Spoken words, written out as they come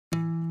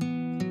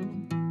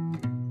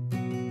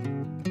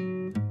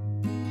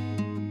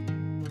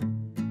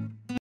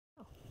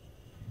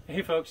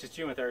Hey folks, it's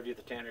Jim with RV at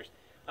the Tanners.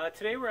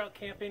 Today we're out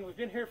camping. We've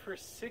been here for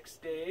 6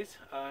 days.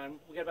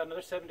 We got about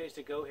another 7 days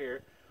to go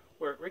here.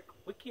 We're at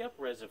Wickiup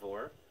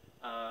Reservoir.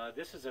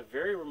 This is a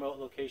very remote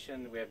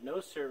location. We have no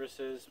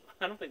services.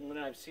 I don't think Lynn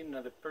and I have seen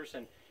another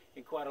person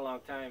in quite a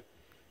long time.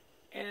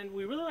 And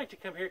we really like to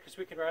come here because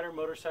we can ride our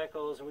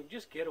motorcycles and we can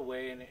just get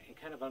away and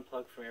kind of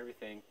unplug from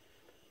everything.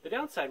 The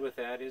downside with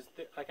that is,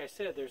 that, like I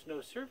said, there's no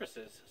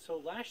services. So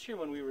last year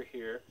when we were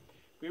here,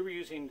 we were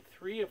using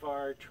 3 of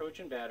our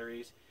Trojan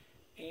batteries.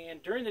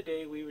 And during the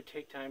day, we would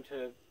take time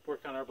to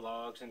work on our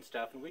blogs and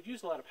stuff, and we'd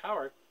use a lot of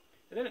power.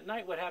 And then at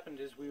night, what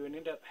happened is we would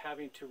end up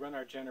having to run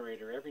our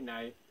generator every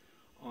night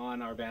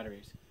on our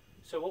batteries.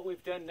 So what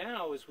we've done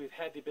now is we've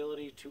had the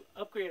ability to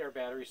upgrade our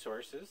battery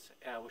sources.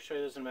 We'll show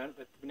you those in a minute,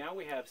 but now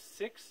we have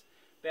 6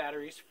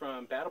 batteries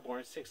from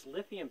Battleborn, 6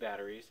 lithium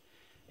batteries.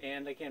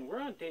 And again,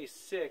 we're on day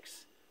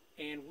 6,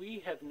 and we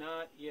have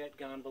not yet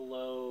gone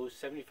below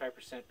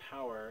 75%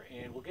 power.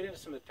 And we'll get into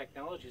some of the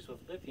technologies with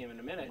lithium in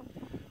a minute.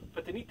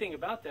 But the neat thing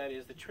about that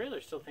is the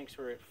trailer still thinks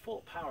we're at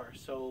full power.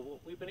 So what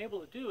we've been able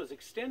to do is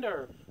extend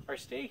our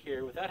stay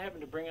here without having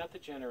to bring out the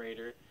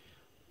generator,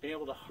 being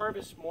able to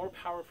harvest more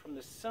power from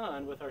the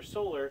sun with our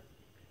solar.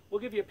 We'll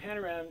give you a pan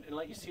around and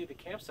let you see the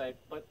campsite,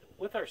 but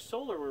with our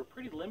solar we're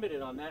pretty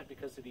limited on that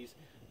because of these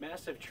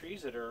massive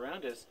trees that are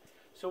around us.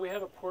 So we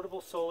have a portable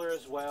solar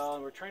as well,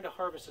 and we're trying to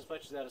harvest as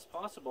much of that as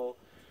possible.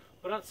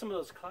 But on some of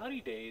those cloudy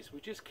days,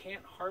 we just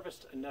can't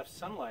harvest enough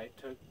sunlight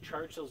to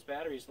charge those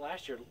batteries.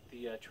 Last year,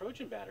 the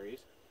Trojan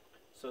batteries,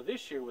 so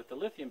this year with the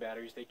lithium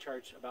batteries, they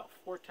charge about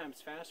 4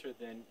 times faster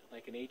than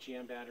like an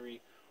AGM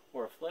battery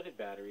or a flooded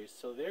battery.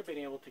 So they're being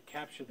able to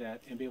capture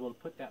that and be able to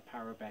put that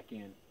power back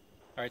in.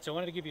 All right, so I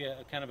wanted to give you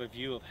a kind of a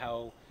view of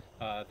how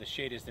the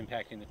shade is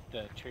impacting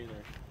the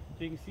trailer.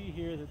 So you can see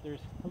here that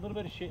there's a little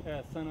bit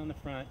of sun on the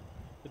front.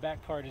 The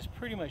back part is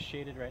pretty much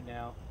shaded right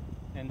now.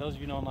 And those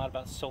of you who know a lot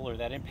about solar,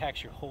 that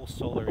impacts your whole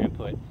solar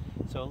input.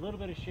 So a little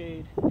bit of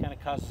shade kind of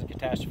causes a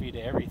catastrophe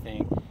to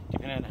everything,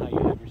 depending on how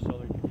you have your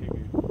solar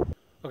configured.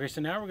 Okay,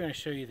 so now we're going to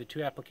show you the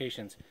 2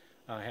 applications.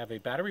 I have a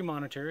battery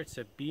monitor. It's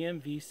a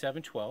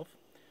BMV712.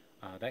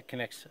 That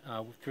connects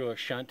through a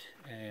shunt,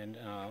 and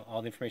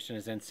all the information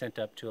is then sent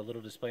up to a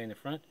little display in the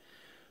front.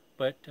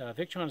 But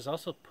Victron has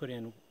also put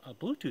in a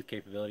Bluetooth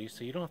capability,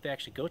 so you don't have to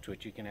actually go to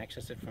it. You can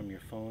access it from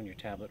your phone, your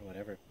tablet,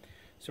 whatever.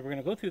 So we're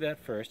going to go through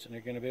that first, and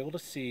you're going to be able to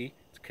see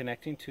it's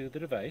connecting to the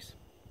device.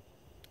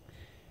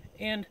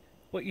 And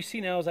what you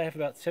see now is I have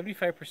about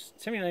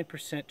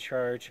 79%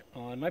 charge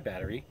on my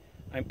battery.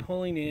 I'm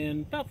pulling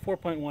in about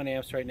 4.1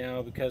 amps right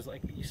now because,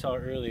 like you saw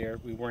earlier,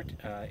 we weren't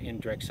in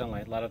direct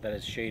sunlight. A lot of that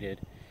is shaded.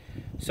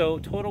 So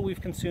total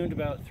we've consumed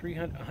about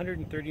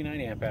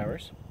 139 amp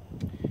hours.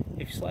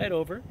 If you slide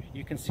over,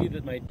 you can see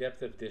that my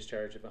depth of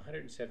discharge of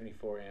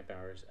 174 amp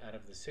hours out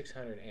of the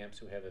 600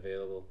 amps we have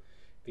available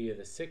via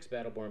the 6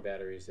 Battleborn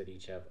batteries that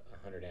each have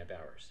 100 amp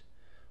hours.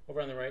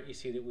 Over on the right, you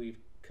see that we've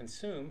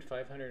consumed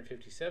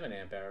 557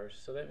 amp hours,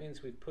 so that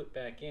means we've put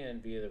back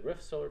in via the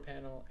roof solar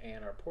panel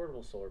and our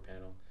portable solar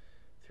panel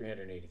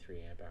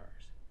 383 amp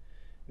hours.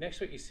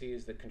 Next, what you see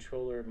is the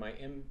controller, my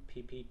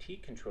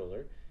MPPT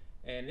controller,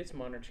 and it's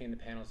monitoring the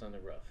panels on the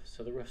roof.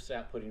 So the roof's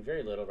outputting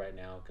very little right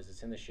now because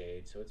it's in the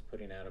shade, so it's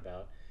putting out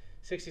about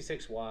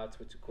 66 watts,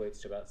 which equates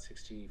to about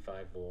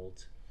 65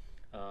 volts.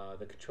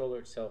 The controller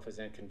itself is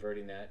then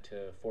converting that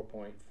to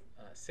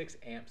 4.6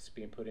 amps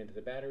being put into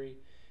the battery,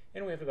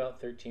 and we have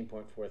about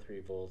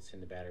 13.43 volts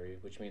in the battery,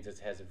 which means it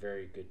has a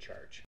very good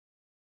charge.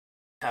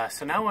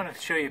 So now I want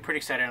to show you, pretty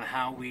excited on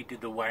how we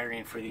did the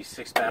wiring for these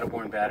 6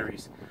 Battleborn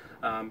batteries.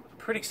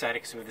 Pretty excited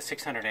because we have the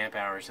 600 amp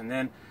hours, and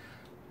then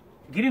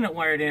getting it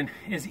wired in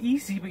is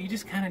easy, but you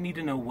just kind of need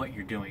to know what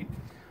you're doing.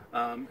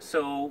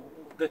 So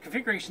the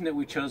configuration that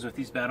we chose with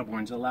these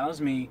Battleborns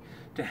allows me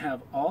to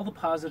have all the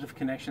positive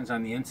connections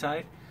on the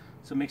inside,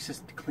 so it makes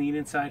this clean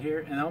inside here,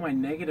 and all my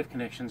negative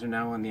connections are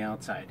now on the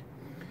outside.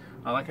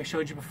 Like I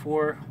showed you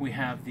before, we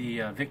have the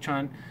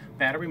Victron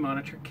battery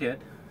monitor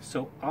kit.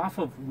 So off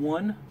of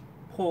one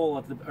pole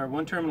of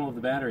one terminal of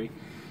the battery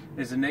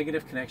is a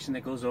negative connection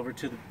that goes over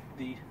to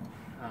the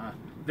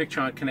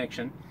Victron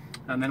connection,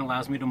 and then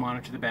allows me to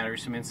monitor the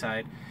batteries from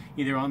inside,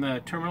 either on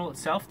the terminal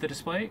itself, the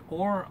display,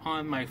 or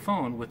on my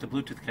phone with the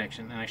Bluetooth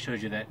connection, and I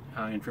showed you that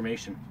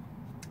information.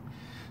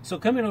 So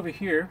coming over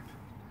here,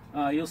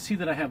 you'll see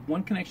that I have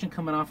one connection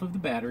coming off of the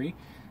battery.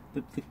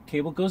 The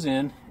cable goes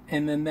in,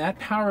 and then that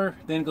power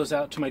then goes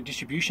out to my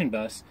distribution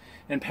bus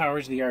and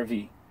powers the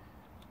RV.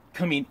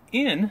 Coming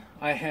in,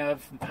 I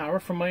have the power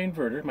from my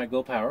inverter, my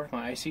Go Power,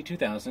 my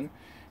IC2000,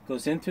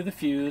 goes in through the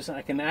fuse.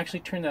 I can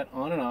actually turn that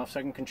on and off so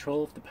I can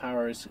control if the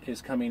power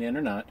is coming in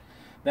or not.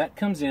 That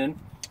comes in,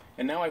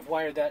 and now I've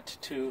wired that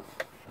to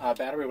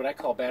battery, what I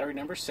call battery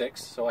number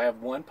 6. So I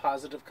have one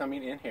positive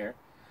coming in here.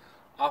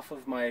 Off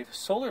of my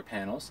solar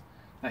panels,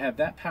 I have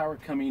that power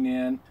coming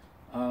in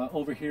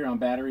over here on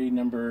battery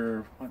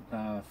number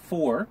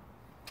 4.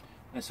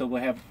 And so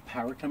we'll have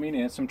power coming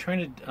in. So I'm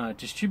trying to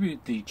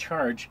distribute the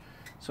charge.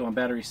 So on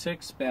battery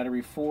 6,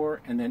 battery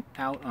 4, and then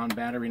out on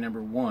battery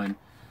number 1.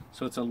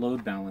 So it's a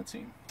load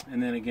balancing.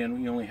 And then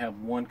again, we only have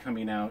one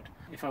coming out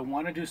if I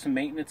want to do some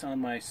maintenance on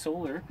my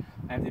solar,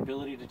 I have the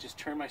ability to just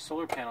turn my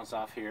solar panels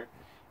off here,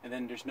 and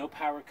then there's no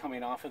power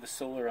coming off of the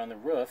solar on the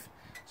roof,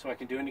 so I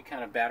can do any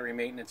kind of battery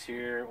maintenance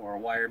here or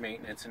wire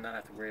maintenance and not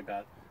have to worry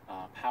about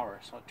power.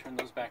 So I'll turn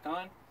those back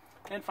on,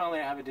 and finally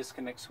I have a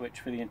disconnect switch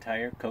for the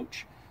entire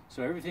coach.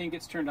 So everything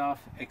gets turned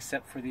off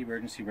except for the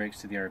emergency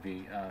brakes to the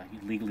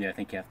RV. Legally, I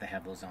think you have to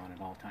have those on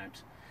at all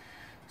times.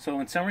 So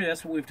in summary,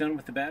 that's what we've done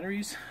with the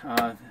batteries.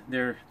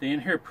 They're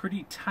in here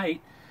pretty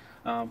tight.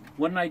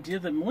 One idea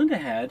that Melinda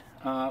had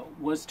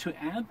was to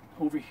add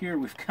over here,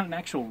 we've got an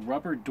actual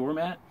rubber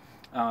doormat.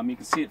 You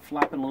can see it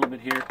flapping a little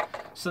bit here.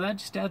 So that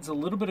just adds a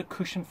little bit of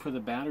cushion for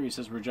the batteries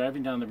as we're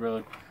driving down the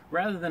road,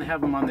 rather than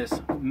have them on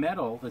this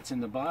metal that's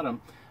in the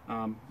bottom.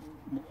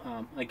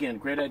 Again,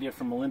 great idea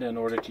from Melinda in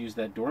order to use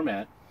that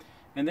doormat.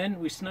 And then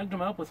we snugged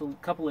them up with a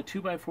couple of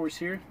 2x4s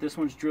here. This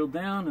one's drilled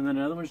down, and then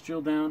another one's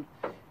drilled down.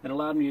 It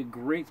allowed me a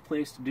great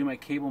place to do my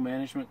cable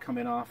management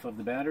coming off of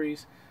the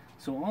batteries.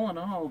 So all in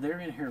all, they're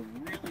in here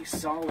really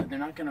solid. They're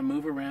not going to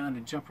move around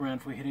and jump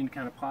around if we hit any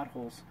kind of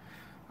potholes.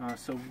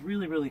 So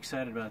really, really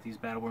excited about these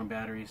battle-worn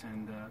batteries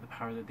and the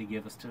power that they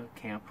give us to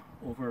camp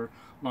over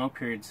long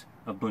periods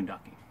of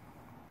boondocking.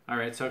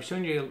 Alright, so I've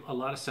shown you a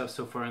lot of stuff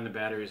so far on the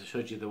batteries. I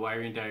showed you the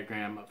wiring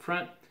diagram up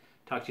front,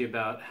 talked to you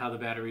about how the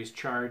batteries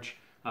charge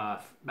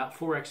about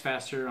 4x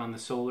faster on the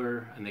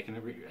solar, and they can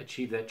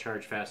achieve that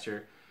charge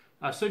faster.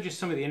 Showed you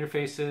some of the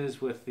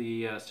interfaces with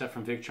the stuff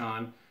from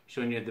Victron,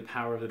 showing you the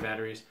power of the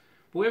batteries.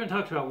 But we haven't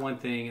talked about one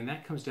thing, and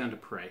that comes down to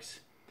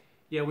price.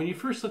 Yeah, when you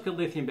first look at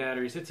lithium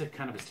batteries, it's a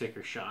kind of a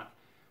sticker shock.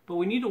 But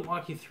we need to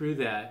walk you through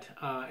that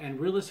and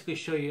realistically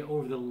show you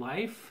over the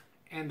life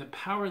and the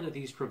power that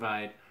these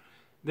provide,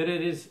 that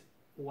it is,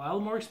 while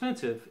more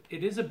expensive,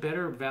 it is a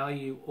better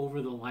value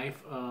over the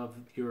life of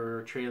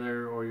your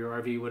trailer or your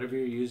RV, whatever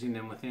you're using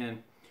them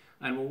within.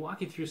 And we'll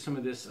walk you through some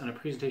of this on a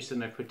presentation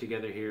that I put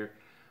together here.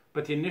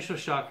 But the initial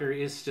shocker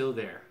is still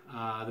there.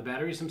 The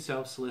batteries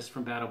themselves list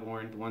from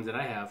Battleborn, the ones that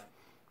I have,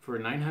 for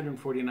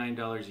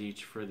 $949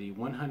 each for the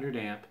 100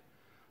 amp.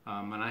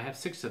 And I have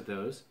 6 of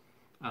those,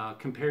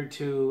 compared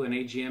to an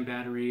AGM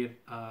battery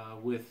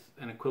with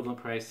an equivalent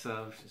price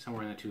of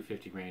somewhere in the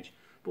 $250 range.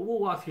 But we'll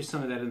walk through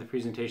some of that in the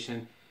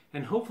presentation.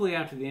 And hopefully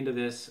after the end of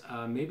this,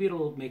 maybe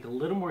it'll make a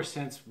little more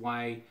sense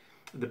why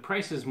the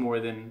price is more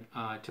than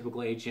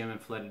typical AGM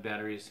and flooded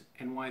batteries,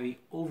 and why the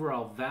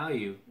overall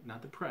value,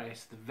 not the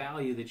price, the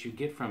value that you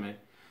get from it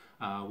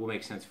will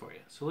make sense for you.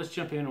 So let's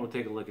jump in and we'll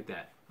take a look at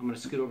that. I'm going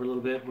to scoot over a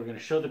little bit. We're going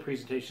to show the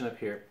presentation up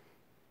here.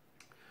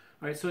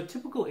 All right, so a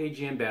typical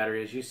AGM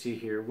battery, as you see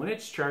here, when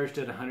it's charged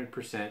at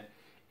 100%,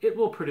 it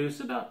will produce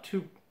about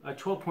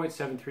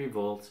 12.73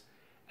 volts.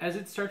 As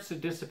it starts to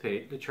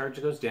dissipate, the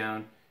charge goes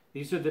down.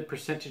 These are the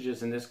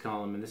percentages in this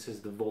column, and this is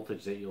the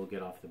voltage that you'll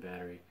get off the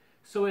battery.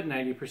 So at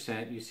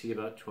 90%, you see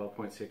about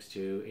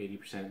 12.62,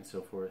 80%, and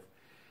so forth.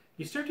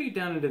 You start to get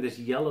down into this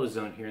yellow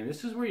zone here, and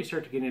this is where you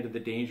start to get into the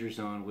danger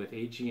zone with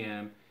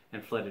AGM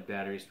and flooded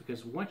batteries,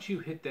 because once you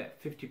hit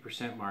that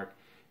 50% mark,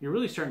 you're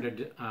really starting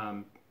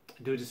to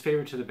do a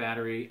disfavor to the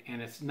battery,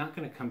 and it's not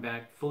going to come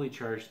back fully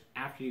charged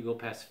after you go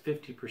past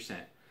 50%.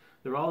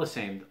 They're all the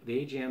same.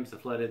 The AGMs, the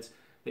floodeds,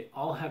 they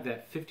all have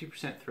that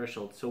 50%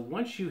 threshold. So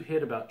once you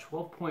hit about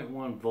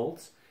 12.1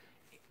 volts,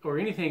 or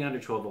anything under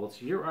 12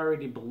 volts, you're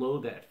already below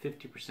that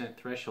 50%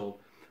 threshold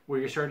where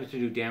you're starting to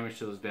do damage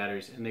to those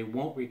batteries, and they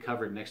won't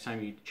recover next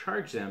time you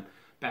charge them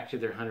back to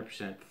their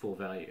 100% full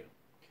value.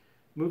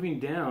 Moving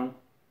down,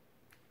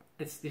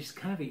 it's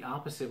kind of the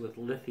opposite with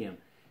lithium.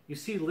 You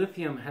see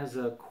lithium has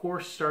a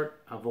core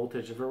start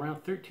voltage of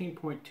around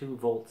 13.2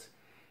 volts.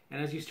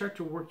 And as you start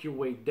to work your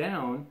way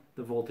down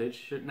the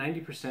voltage, at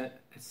 90%,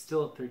 it's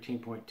still at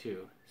 13.2.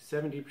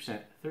 70%,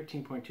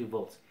 13.2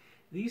 volts.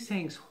 These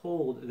things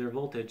hold their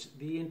voltage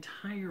the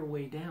entire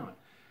way down.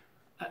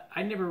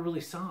 I never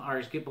really saw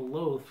ours get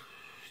below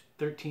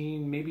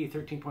 13, maybe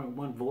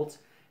 13.1 volts,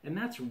 and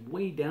that's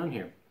way down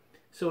here.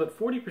 So at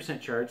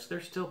 40% charge,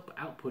 they're still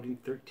outputting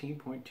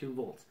 13.2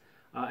 volts.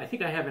 I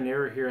think I have an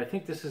error here. I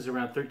think this is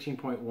around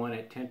 13.1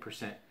 at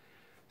 10%.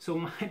 So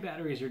my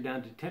batteries are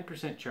down to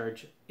 10%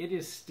 charge. It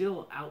is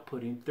still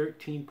outputting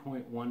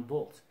 13.1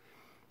 volts.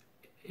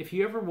 If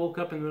you ever woke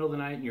up in the middle of the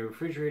night and your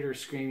refrigerator is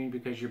screaming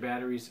because your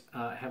batteries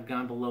have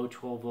gone below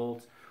 12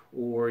 volts,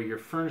 or your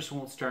furnace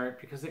won't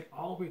start, because they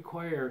all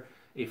require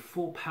a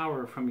full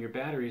power from your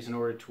batteries in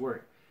order to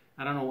work.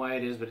 I don't know why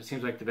it is, but it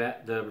seems like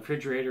the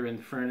refrigerator and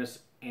the furnace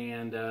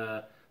and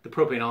the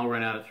propane all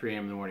run out at 3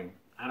 a.m. in the morning.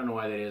 I don't know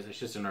why that is. It's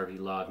just an RV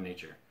law of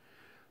nature.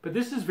 But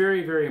this is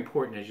very, very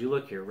important as you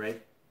look here,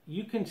 right?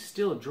 You can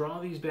still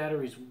draw these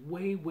batteries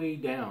way, way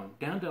down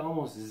to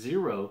almost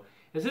zero.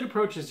 As it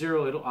approaches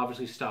zero, it'll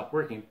obviously stop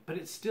working, but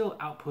it's still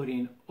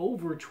outputting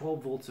over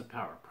 12 volts of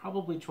power,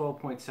 probably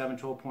 12.7,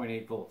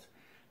 12.8 volts.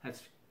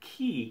 That's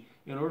key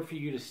in order for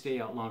you to stay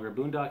out longer,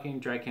 boondocking,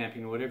 dry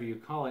camping, whatever you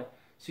call it,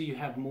 so you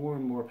have more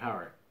and more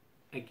power.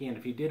 Again,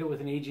 if you did it with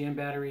an AGM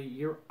battery,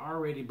 you're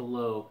already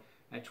below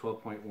at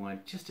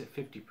 12.1, just at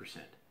 50%.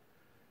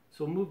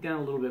 So we'll move down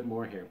a little bit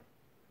more here.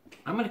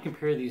 I'm going to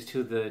compare these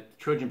to the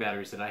Trojan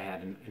batteries that I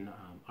had in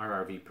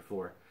our RV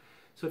before.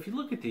 So if you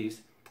look at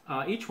these,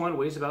 each one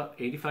weighs about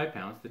 85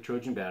 pounds, the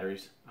Trojan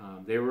batteries.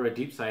 They were a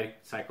deep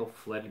cycle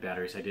flooded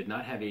batteries. I did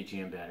not have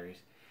AGM batteries.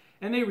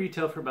 And they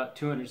retail for about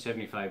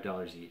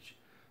 $275 each.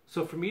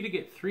 So for me to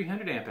get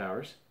 300 amp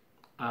hours,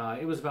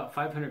 it was about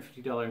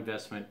 $550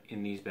 investment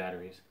in these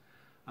batteries.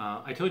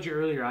 I told you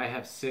earlier I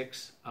have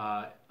 6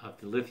 of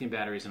the lithium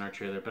batteries in our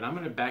trailer, but I'm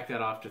going to back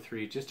that off to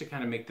 3 just to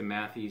kind of make the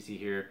math easy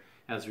here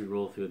as we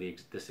roll through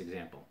this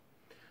example.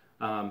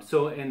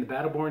 So in the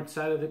battle-born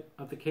side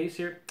of the case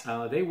here,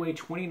 they weigh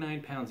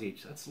 29 pounds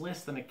each. That's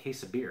less than a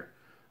case of beer,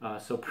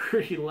 so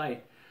pretty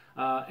light.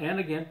 And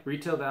again,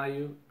 retail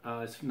value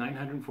is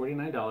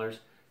 $949.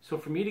 So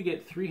for me to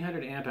get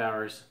 300 amp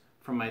hours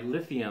from my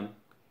lithium,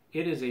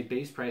 it is a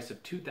base price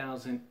of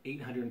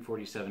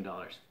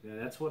 $2,847.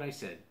 That's what I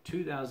said,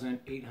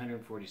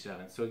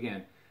 $2,847. So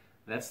again,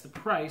 that's the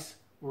price.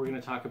 We're going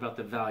to talk about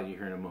the value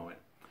here in a moment.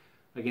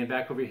 Again,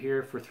 back over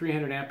here for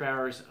 300 amp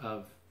hours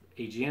of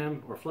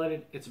AGM or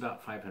flooded, it's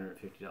about $550.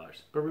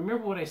 But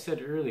remember what I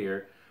said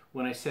earlier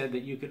when I said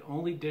that you could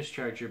only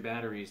discharge your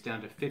batteries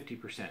down to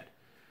 50%.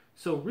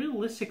 So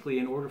realistically,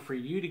 in order for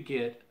you to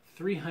get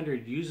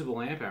 300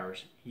 usable amp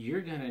hours,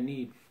 you're going to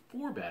need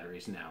 4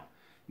 batteries now.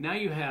 Now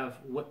you have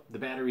what the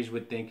batteries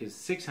would think is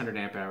 600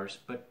 amp hours,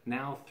 but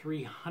now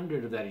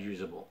 300 of that is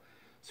usable.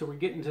 So we're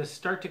getting to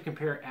start to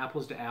compare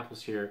apples to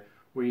apples here,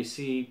 where you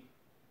see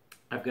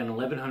I've got an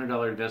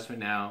 $1,100 investment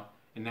now,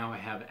 and now I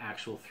have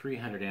actual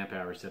 300 amp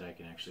hours that I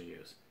can actually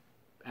use.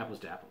 Apples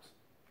to apples.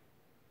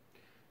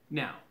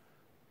 Now,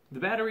 the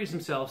batteries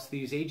themselves,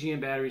 these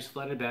AGM batteries,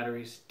 flooded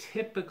batteries,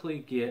 typically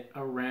get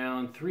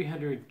around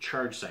 300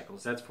 charge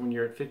cycles. That's when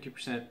you're at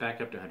 50%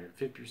 back up to 100,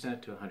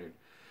 50% to 100.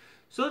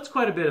 So that's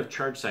quite a bit of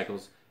charge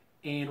cycles,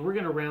 and we're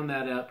going to round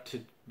that up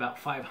to about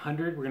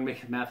 500. We're going to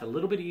make the math a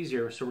little bit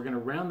easier, so we're going to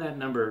round that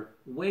number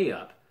way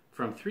up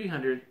from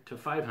 300 to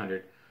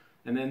 500,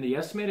 and then the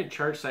estimated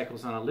charge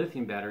cycles on a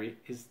lithium battery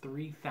is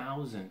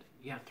 3,000.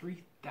 Yeah,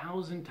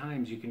 3,000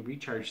 times you can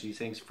recharge these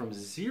things from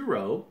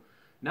 0,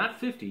 not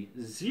 50,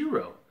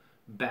 0,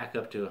 back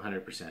up to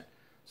 100%.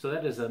 So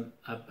that is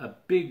a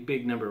big,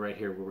 big number right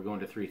here where we're going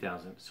to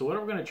 3,000. So what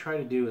we're going to try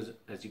to do is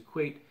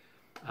equate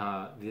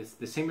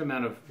the same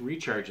amount of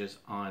recharges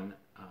on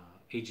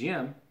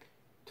AGM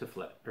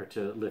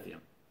to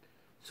lithium.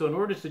 So in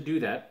order to do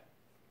that,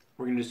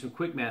 we're going to do some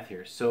quick math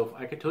here. So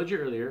like I told you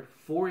earlier,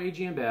 4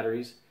 AGM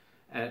batteries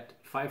at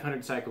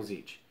 500 cycles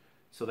each.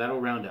 So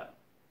that'll round up.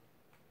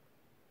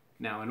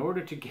 Now in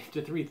order to get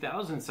to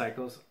 3,000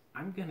 cycles,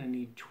 I'm going to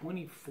need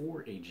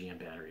 24 AGM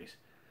batteries.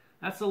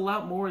 That's a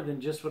lot more than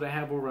just what I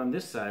have over on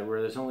this side,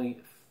 where there's only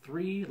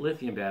 3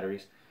 lithium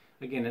batteries.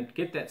 Again, to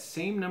get that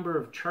same number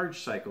of charge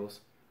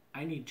cycles,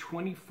 I need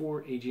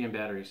 24 AGM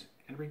batteries.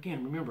 And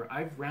again, remember,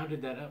 I've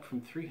rounded that up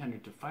from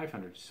 300 to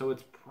 500, so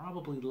it's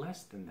probably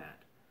less than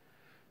that.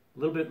 A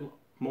little bit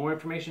more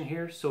information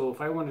here. So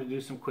if I wanted to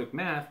do some quick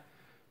math,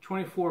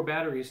 24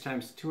 batteries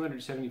times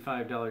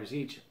 $275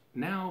 each.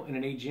 Now in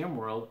an AGM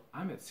world,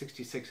 I'm at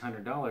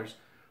 $6,600,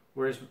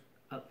 whereas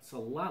it's a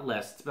lot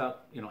less. It's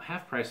about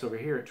half price over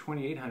here at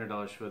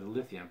 $2,800 for the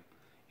lithium.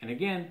 And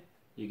again,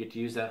 you get to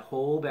use that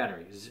whole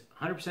battery,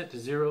 100% to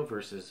 0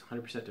 versus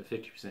 100% to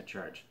 50%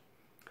 charge.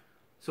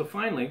 So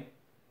finally,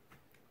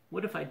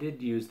 what if I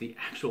did use the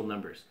actual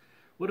numbers?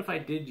 What if I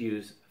did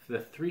use the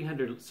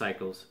 300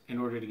 cycles in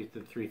order to get to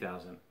the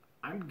 3,000?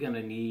 I'm going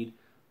to need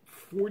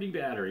 40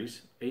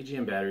 batteries,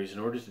 AGM batteries, in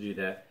order to do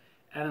that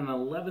at an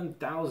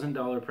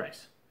 $11,000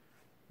 price.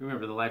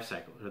 Remember the life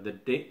cycle, or the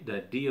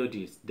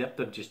DODs, depth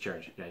of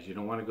discharge, guys. You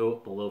don't want to go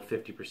below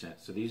 50%.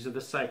 So these are the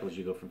cycles.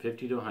 You go from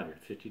 50 to 100,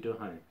 50 to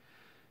 100.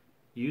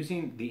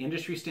 Using the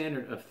industry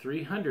standard of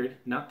 300,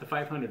 not the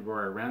 500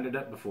 where I rounded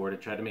up before to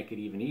try to make it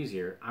even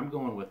easier, I'm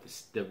going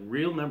with the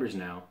real numbers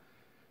now.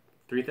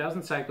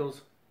 3,000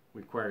 cycles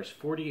requires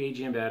 40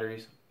 AGM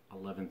batteries,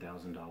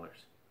 $11,000.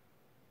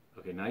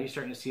 Okay, now you're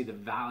starting to see the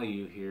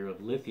value here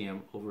of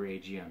lithium over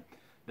AGM.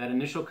 That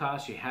initial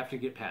cost you have to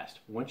get past.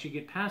 Once you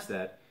get past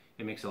that,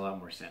 it makes a lot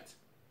more sense.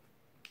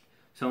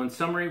 So in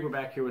summary, we're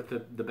back here with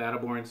the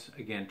Battleborns.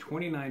 Again,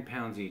 29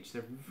 pounds each.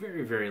 They're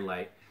very, very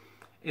light.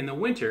 In the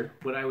winter,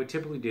 what I would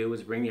typically do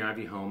is bring the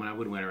RV home and I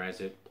would winterize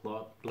it,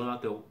 blow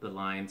out the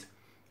lines,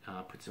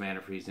 put some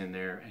antifreeze in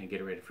there and get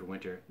it ready for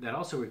winter. That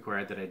also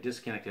required that I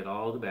disconnected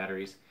all the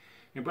batteries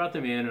and brought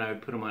them in, and I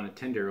would put them on a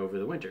tender over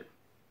the winter.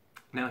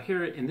 Now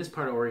here in this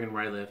part of Oregon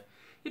where I live,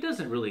 it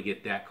doesn't really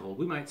get that cold.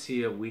 We might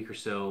see a week or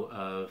so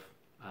of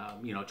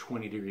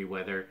 20-degree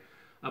weather,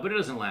 but it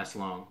doesn't last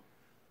long.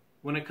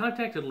 When I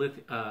contacted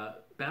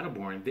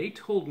Battleborn, they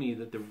told me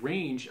that the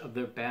range of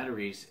the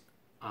batteries,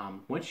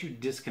 once you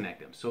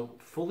disconnect them, so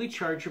fully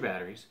charge your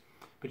batteries,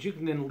 but you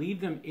can then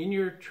leave them in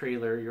your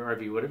trailer, your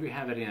RV, whatever you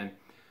have it in,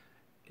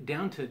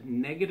 down to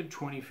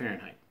 -20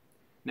 Fahrenheit.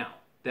 Now,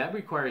 that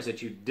requires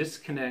that you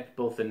disconnect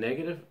both the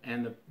negative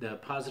and the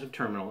positive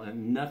terminal,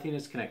 and nothing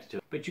is connected to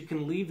it. But you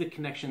can leave the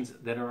connections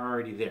that are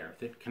already there,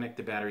 that connect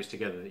the batteries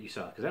together that you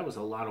saw, because that was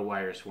a lot of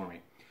wires for me.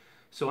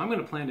 So I'm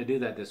going to plan to do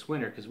that this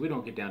winter because we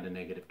don't get down to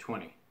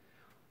 -20.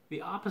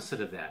 The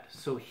opposite of that,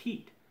 so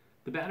heat.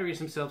 The batteries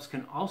themselves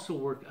can also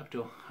work up to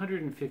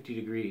 150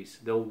 degrees.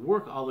 They'll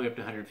work all the way up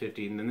to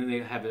 150, and then they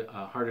have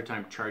a harder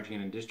time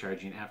charging and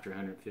discharging after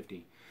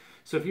 150.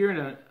 So if you're in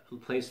a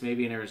place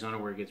maybe in Arizona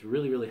where it gets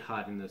really, really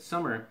hot in the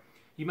summer,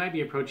 you might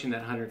be approaching that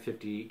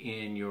 150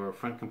 in your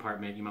front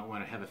compartment. You might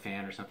want to have a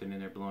fan or something in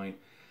there blowing.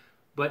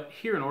 But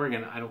here in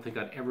Oregon, I don't think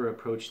I'd ever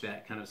approach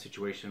that kind of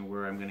situation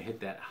where I'm going to hit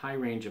that high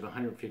range of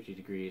 150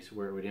 degrees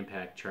where it would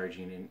impact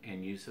charging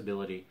and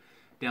usability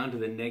down to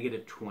the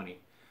negative 20.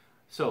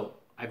 So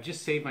I've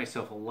just saved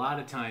myself a lot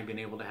of time being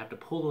able to have to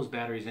pull those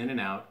batteries in and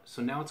out.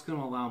 So now it's going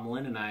to allow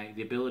Melinda and I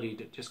the ability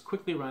to just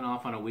quickly run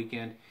off on a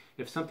weekend.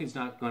 If something's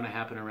not going to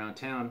happen around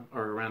town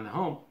or around the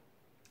home,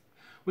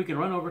 we can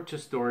run over to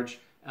storage.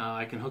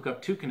 I can hook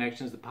up two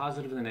connections, the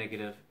positive and the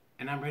negative,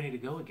 and I'm ready to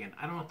go again.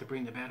 I don't have to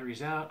bring the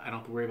batteries out. I don't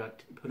have to worry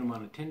about putting them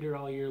on a tinder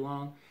all year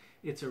long.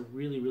 It's a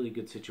really, really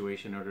good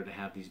situation in order to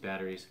have these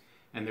batteries,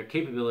 and their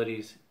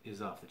capabilities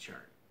is off the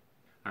chart.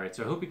 All right,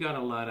 so I hope you got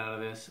a lot out of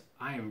this.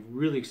 I am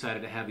really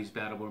excited to have these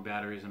Battle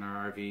batteries in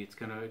our RV. It's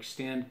going to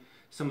extend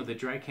some of the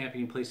dry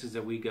camping places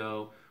that we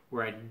go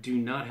where I do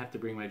not have to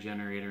bring my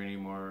generator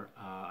anymore.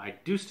 I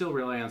do still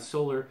rely on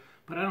solar,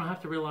 but I don't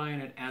have to rely on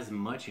it as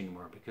much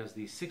anymore because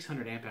these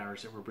 600 amp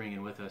hours that we're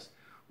bringing with us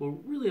will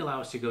really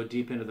allow us to go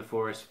deep into the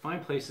forest,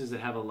 find places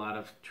that have a lot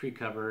of tree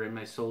cover, and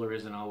my solar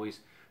isn't always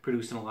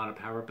producing a lot of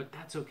power, but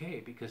that's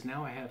okay because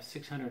now I have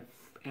 600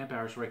 amp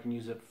hours where I can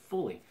use it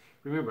fully.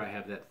 Remember, I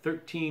have that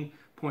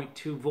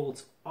 13.2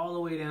 volts all the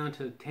way down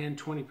to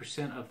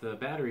 10-20% of the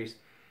batteries,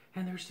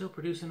 and they're still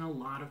producing a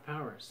lot of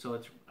power. So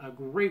it's a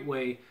great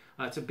way.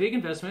 It's a big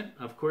investment,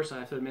 of course, I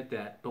have to admit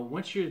that, but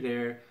once you're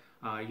there,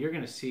 you're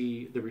going to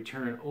see the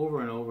return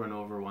over and over and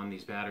over on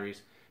these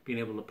batteries, being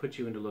able to put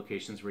you into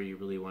locations where you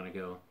really want to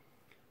go.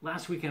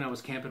 Last weekend I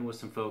was camping with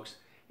some folks,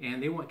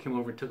 and they came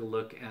over and took a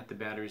look at the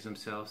batteries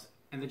themselves,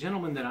 and the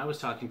gentleman that I was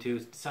talking to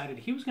decided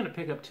he was going to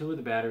pick up two of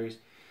the batteries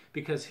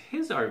because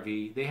his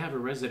RV, they have a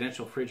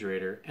residential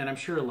refrigerator, and I'm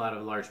sure a lot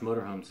of large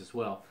motorhomes as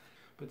well.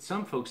 But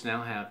some folks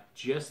now have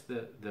just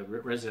the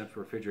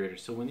residential refrigerator.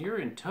 So when you're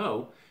in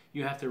tow,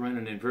 you have to run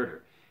an inverter.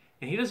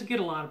 And he doesn't get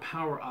a lot of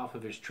power off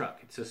of his truck.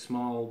 It's a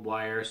small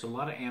wire, so a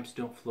lot of amps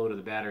don't flow to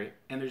the battery.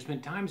 And there's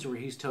been times where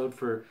he's towed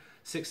for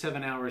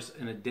 6-7 hours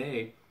in a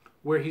day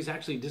where he's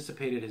actually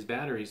dissipated his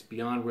batteries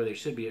beyond where they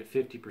should be at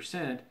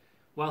 50%.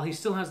 While he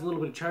still has a little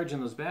bit of charge in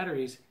those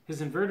batteries,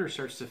 his inverter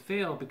starts to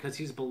fail because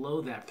he's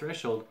below that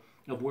threshold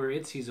of where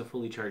it sees a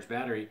fully charged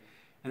battery,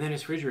 and then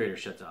his refrigerator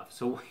shuts off.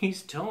 So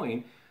he's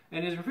towing,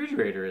 and his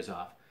refrigerator is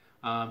off.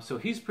 So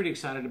he's pretty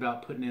excited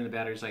about putting in the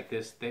batteries like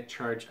this that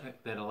charge,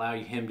 that allow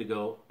him to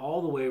go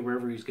all the way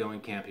wherever he's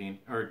going camping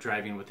or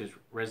driving with his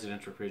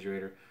residential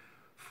refrigerator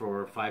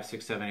for 5,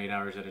 6, 7, 8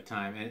 hours at a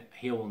time. And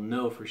he will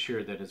know for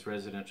sure that his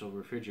residential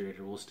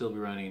refrigerator will still be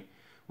running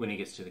when he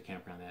gets to the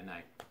campground that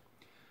night.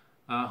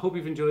 Hope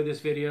you've enjoyed this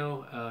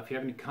video. If you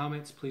have any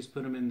comments, please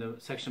put them in the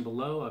section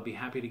below. I'll be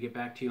happy to get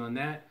back to you on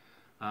that.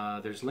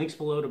 There's links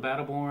below to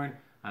Battleborn,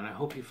 and I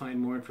hope you find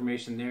more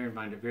information there and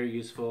find it very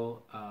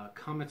useful.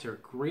 Comments are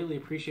greatly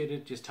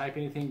appreciated. Just type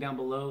anything down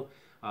below.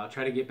 I'll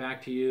try to get back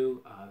to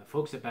you. The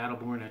folks at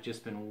Battleborn have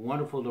just been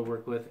wonderful to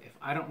work with. If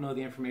I don't know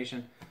the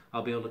information,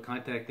 I'll be able to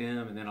contact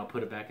them, and then I'll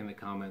put it back in the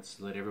comments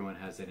so that everyone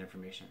has that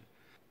information.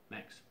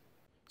 Thanks.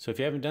 So if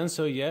you haven't done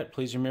so yet,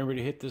 please remember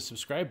to hit the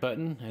subscribe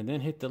button and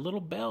then hit the little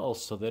bell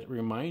so that it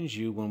reminds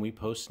you when we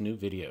post new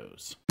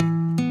videos.